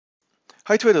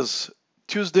Hi traders,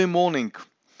 Tuesday morning,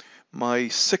 my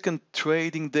second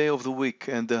trading day of the week,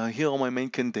 and here are my main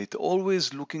candidate.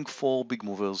 Always looking for big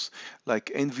movers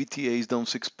like NVTA is down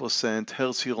 6%,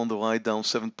 Hertz here on the right down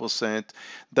 7%,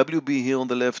 WB here on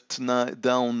the left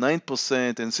down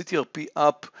 9%, and CTRP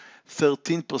up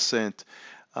 13%.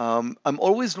 I'm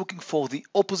always looking for the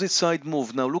opposite side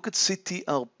move. Now look at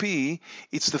CTRP.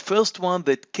 It's the first one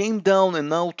that came down and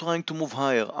now trying to move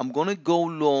higher. I'm gonna go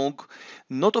long,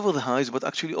 not over the highs, but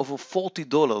actually over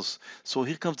 $40. So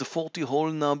here comes the 40 whole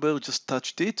number, just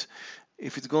touched it.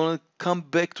 If it's gonna come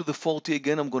back to the 40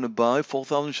 again, I'm gonna buy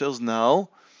 4,000 shares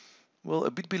now. Well,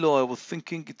 a bit below, I was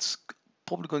thinking it's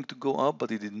probably going to go up,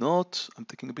 but it did not. I'm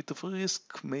taking a bit of a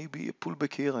risk, maybe a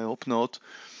pullback here, I hope not.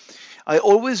 I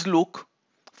always look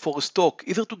for a stock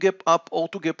either to gap up or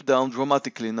to gap down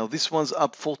dramatically. Now this one's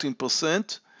up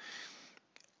 14%,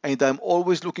 and I'm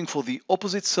always looking for the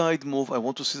opposite side move. I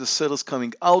want to see the sellers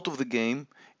coming out of the game.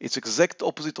 It's exact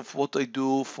opposite of what I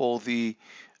do for the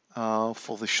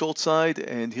short side,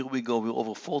 and here we go. We're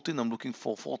over 14. I'm looking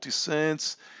for 40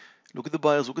 cents. Look at the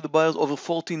buyers, look at the buyers, over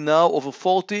 40 now, over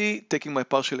 40, taking my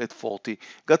partial at 40.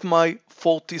 Got my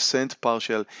 40-cent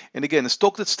partial. And again, a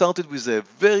stock that started with a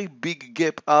very big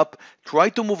gap up,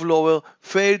 tried to move lower,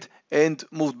 failed, and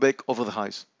moved back over the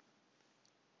highs.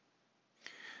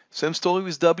 Same story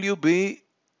with WB.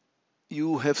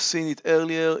 You have seen it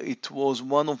earlier. It was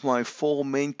one of my four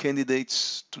main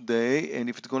candidates today. And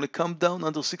if it's going to come down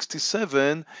under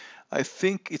 67, I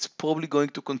think it's probably going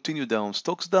to continue down.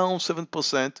 Stocks down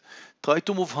 7%. Try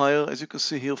to move higher. As you can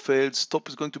see here, failed. Stop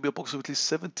is going to be approximately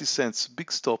 70 cents.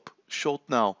 Big stop. Short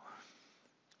now.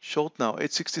 Short now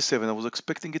at 67. I was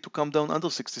expecting it to come down under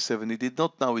 67. It did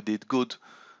not. Now it did. Good.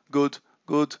 Good.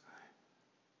 Good.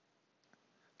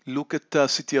 Look at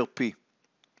CTRP.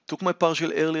 Took my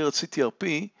partial earlier at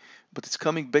CTRP, but it's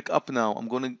coming back up now. I'm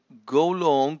going to go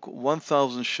long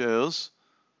 1,000 shares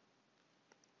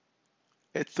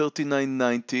at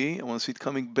 39.90. I want to see it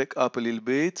coming back up a little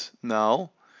bit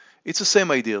now. It's the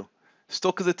same idea.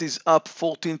 Stock that is up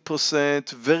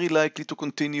 14%, very likely to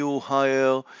continue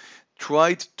higher.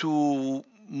 Tried to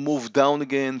move down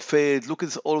again, failed. Look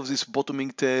at all of these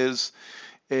bottoming tails,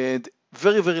 and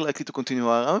very, very likely to continue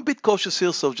higher. I'm a bit cautious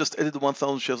here, so I've just added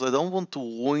 1,000 shares. I don't want to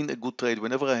ruin a good trade.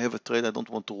 Whenever I have a trade, I don't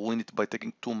want to ruin it by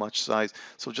taking too much size,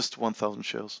 so just 1,000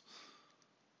 shares.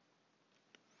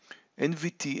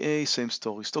 NVTA, same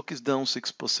story. Stock is down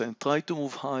 6%. Tried to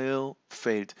move higher,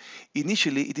 failed.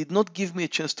 Initially, it did not give me a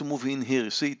chance to move in here. You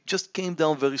see, it just came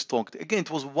down very strong. Again, it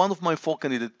was one of my four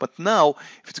candidates. But now,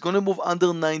 if it's going to move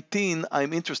under 19,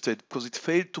 I'm interested because it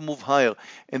failed to move higher.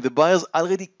 And the buyers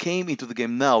already came into the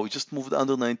game now. It just moved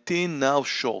under 19, now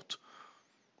short.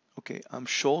 Okay, I'm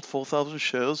short 4,000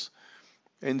 shares.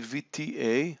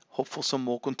 NVTA, hope for some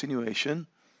more continuation.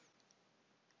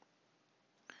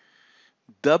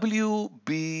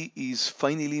 WB is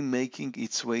finally making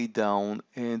its way down,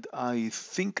 and I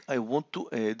think I want to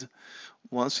add,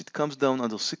 once it comes down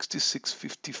under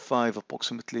 66.55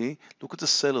 approximately, look at the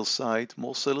seller side,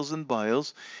 more sellers than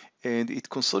buyers, and it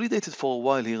consolidated for a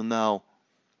while here now.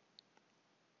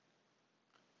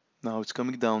 Now it's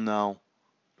coming down now.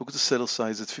 Look at the seller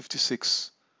size at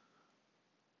 56.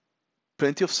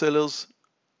 Plenty of sellers,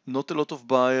 not a lot of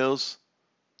buyers.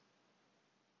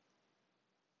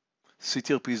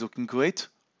 CTRP is looking great,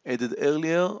 added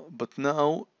earlier, but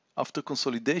now after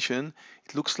consolidation,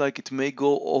 it looks like it may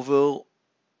go over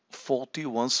 40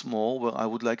 once more, where I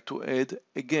would like to add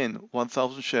again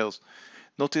 1,000 shares.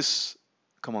 Notice,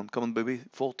 come on baby,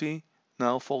 40,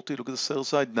 now 40, look at the sell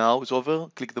side, now it's over,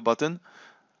 click the button,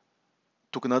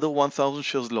 took another 1,000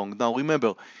 shares long. Now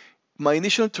remember, my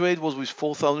initial trade was with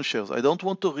 4,000 shares. I don't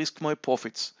want to risk my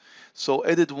profits. So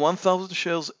added 1,000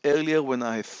 shares earlier when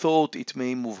I thought it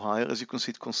may move higher. As you can see,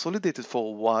 it consolidated for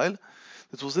a while.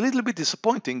 That was a little bit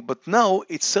disappointing, but now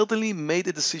it certainly made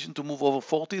a decision to move over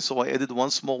 40, so I added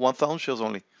once more 1,000 shares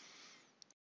only.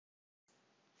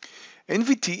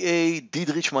 NVTA did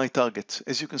reach my target,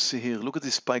 as you can see here. Look at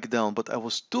this spike down, but I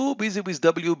was too busy with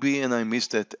WB and I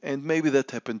missed it. And maybe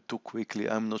that happened too quickly,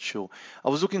 I'm not sure. I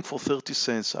was looking for 30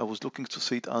 cents. I was looking to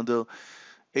see it under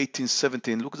 18,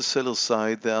 17. Look at the seller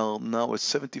side. They are now at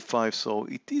 75, so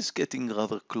it is getting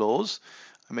rather close.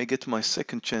 I may get my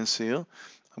second chance here.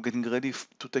 I'm getting ready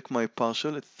to take my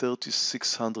partial at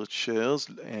 3,600 shares.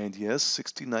 And yes,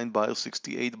 69 buyers,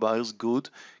 68 buyers, good.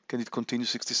 Can it continue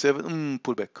 67?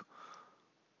 Pull back.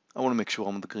 I want to make sure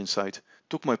I'm on the green side.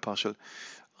 Took my partial.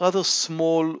 Rather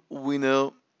small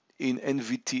winner in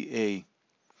NVTA.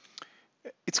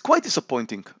 It's quite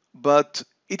disappointing, but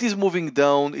it is moving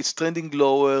down. It's trending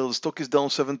lower. The stock is down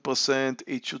 7%.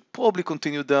 It should probably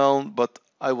continue down, but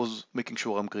I was making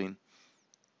sure I'm green.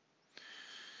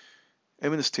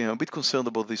 MNST, I'm a bit concerned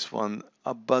about this one,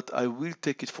 but I will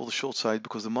take it for the short side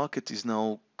because the market is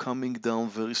now coming down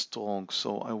very strong.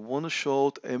 So I want to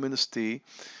short MNST,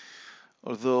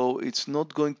 although it's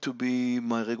not going to be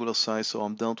my regular size, so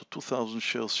I'm down to 2,000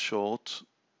 shares short.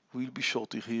 We'll be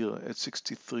short here at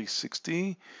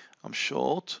 63.60. I'm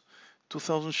short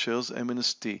 2,000 shares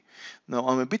MNST. Now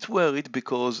I'm a bit worried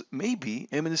because maybe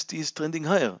MNST is trending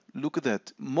higher. Look at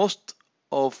that. Most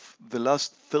of the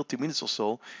last 30 minutes or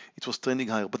so, it was trending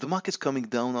higher, but the market's coming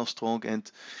down now strong, and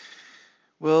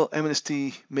well,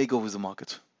 MNST may go with the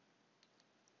market.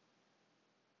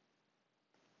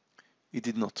 It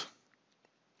did not.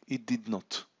 It did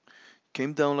not.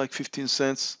 Came down like 15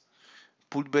 cents,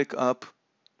 pulled back up.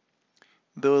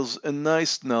 There was a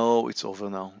nice, no, it's over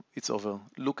now. It's over.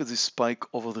 Look at this spike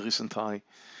over the recent high.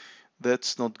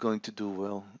 That's not going to do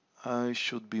well. I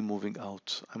should be moving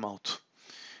out. I'm out.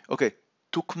 Okay,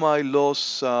 took my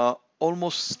loss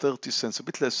almost 30 cents, a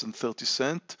bit less than 30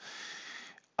 cents.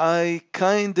 I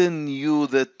kind of knew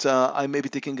that I may be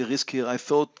taking a risk here. I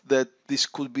thought that this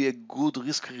could be a good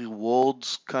risk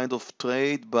rewards kind of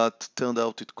trade, but turned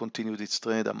out it continued its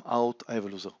trend. I'm out. I have a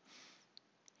loser.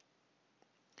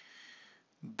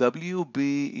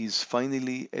 WB is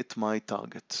finally at my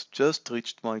target. Just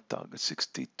reached my target,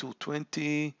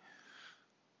 62.20.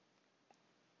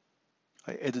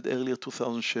 I added earlier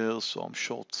 2,000 shares, so I'm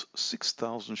short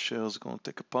 6,000 shares. Going to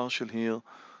take a partial here.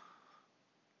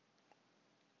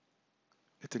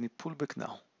 At any pullback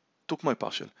now. Took my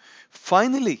partial.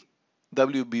 Finally,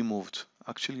 WB moved.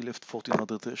 Actually left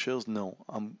 1,400 shares. No,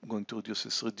 I'm going to reduce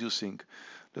this. Reducing.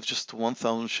 Left just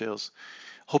 1,000 shares.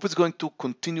 Hope it's going to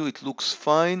continue. It looks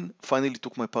fine. Finally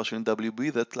took my partial in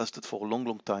WB. That lasted for a long,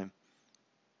 long time.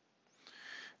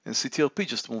 And CTRP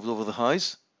just moved over the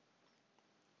highs.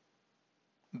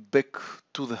 Back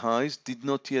to the highs. Did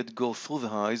not yet go through the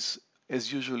highs.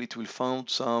 As usual, it will found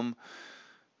some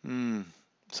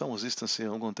resistance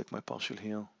here. I'm going to take my partial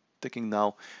here. Taking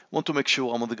now. Want to make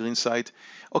sure I'm on the green side.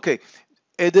 Okay.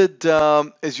 Added,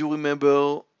 as you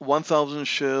remember, 1,000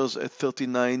 shares at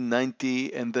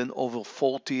 39.90 and then over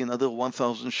 40, another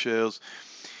 1,000 shares.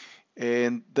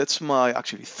 And that's my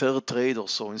actually third trade or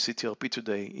so in CTRP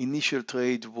today. Initial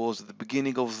trade was at the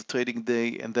beginning of the trading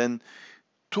day, and then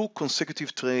 2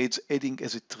 consecutive trades adding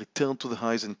as it returned to the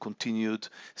highs and continued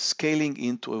scaling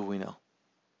into a winner.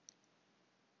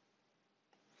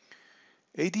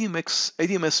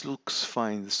 ADMS looks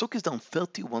fine. The stock is down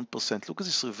 31%. Look at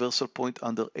this reversal point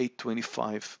under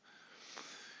 825.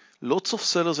 Lots of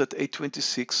sellers at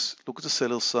 826. Look at the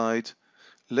seller side.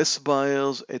 Less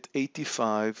buyers at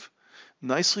 85.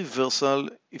 Nice reversal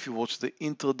if you watch the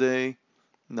intraday.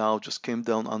 Now just came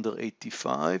down under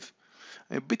 85.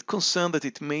 I'm a bit concerned that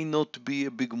it may not be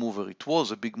a big mover. It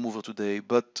was a big mover today,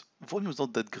 but volume is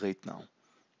not that great now.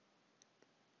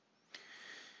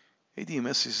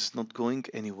 ADMS is not going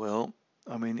anywhere.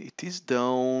 I mean, it is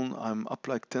down. I'm up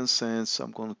like 10 cents.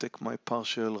 I'm going to take my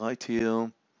partial right here.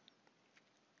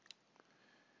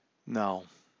 Now,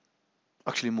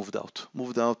 actually moved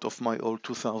out of my old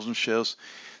 2,000 shares.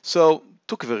 So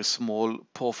took a very small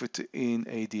profit in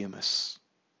ADMS.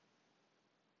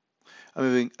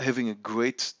 I'm having a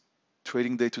great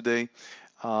trading day today.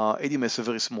 ADMS a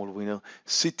very small winner.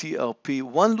 CTRP,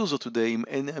 one loser today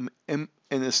in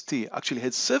MNST. Actually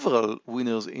had several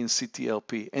winners in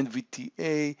CTRP.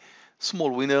 NVTA,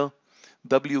 small winner.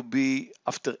 WB,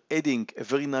 after adding a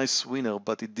very nice winner,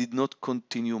 but it did not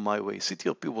continue my way.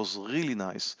 CTRP was really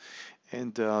nice.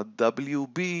 And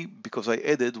WB, because I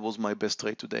added, was my best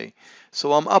trade today.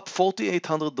 So I'm up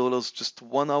 $4,800 just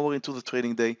 1 hour into the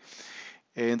trading day.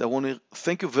 And I want to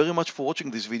thank you very much for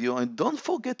watching this video, and don't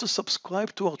forget to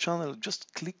subscribe to our channel.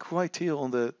 Just click right here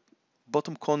on the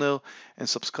bottom corner and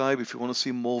subscribe if you want to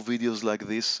see more videos like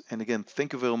this. And again,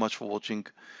 thank you very much for watching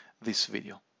this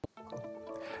video.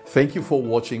 Thank you for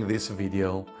watching this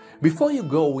video. Before you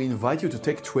go, we invite you to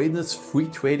take Tradenet's free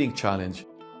trading challenge.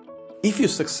 If you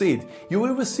succeed, you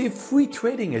will receive free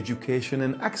trading education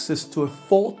and access to a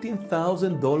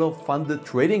 $14,000 funded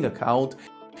trading account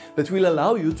that will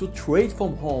allow you to trade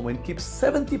from home and keep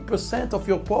 70% of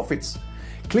your profits.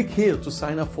 Click here to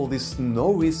sign up for this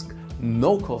no-risk,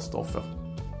 no-cost offer.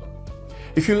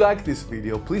 If you like this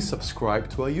video, please subscribe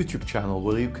to our YouTube channel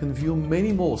where you can view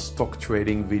many more stock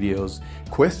trading videos.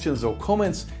 Questions or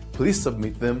comments, please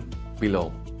submit them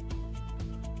below.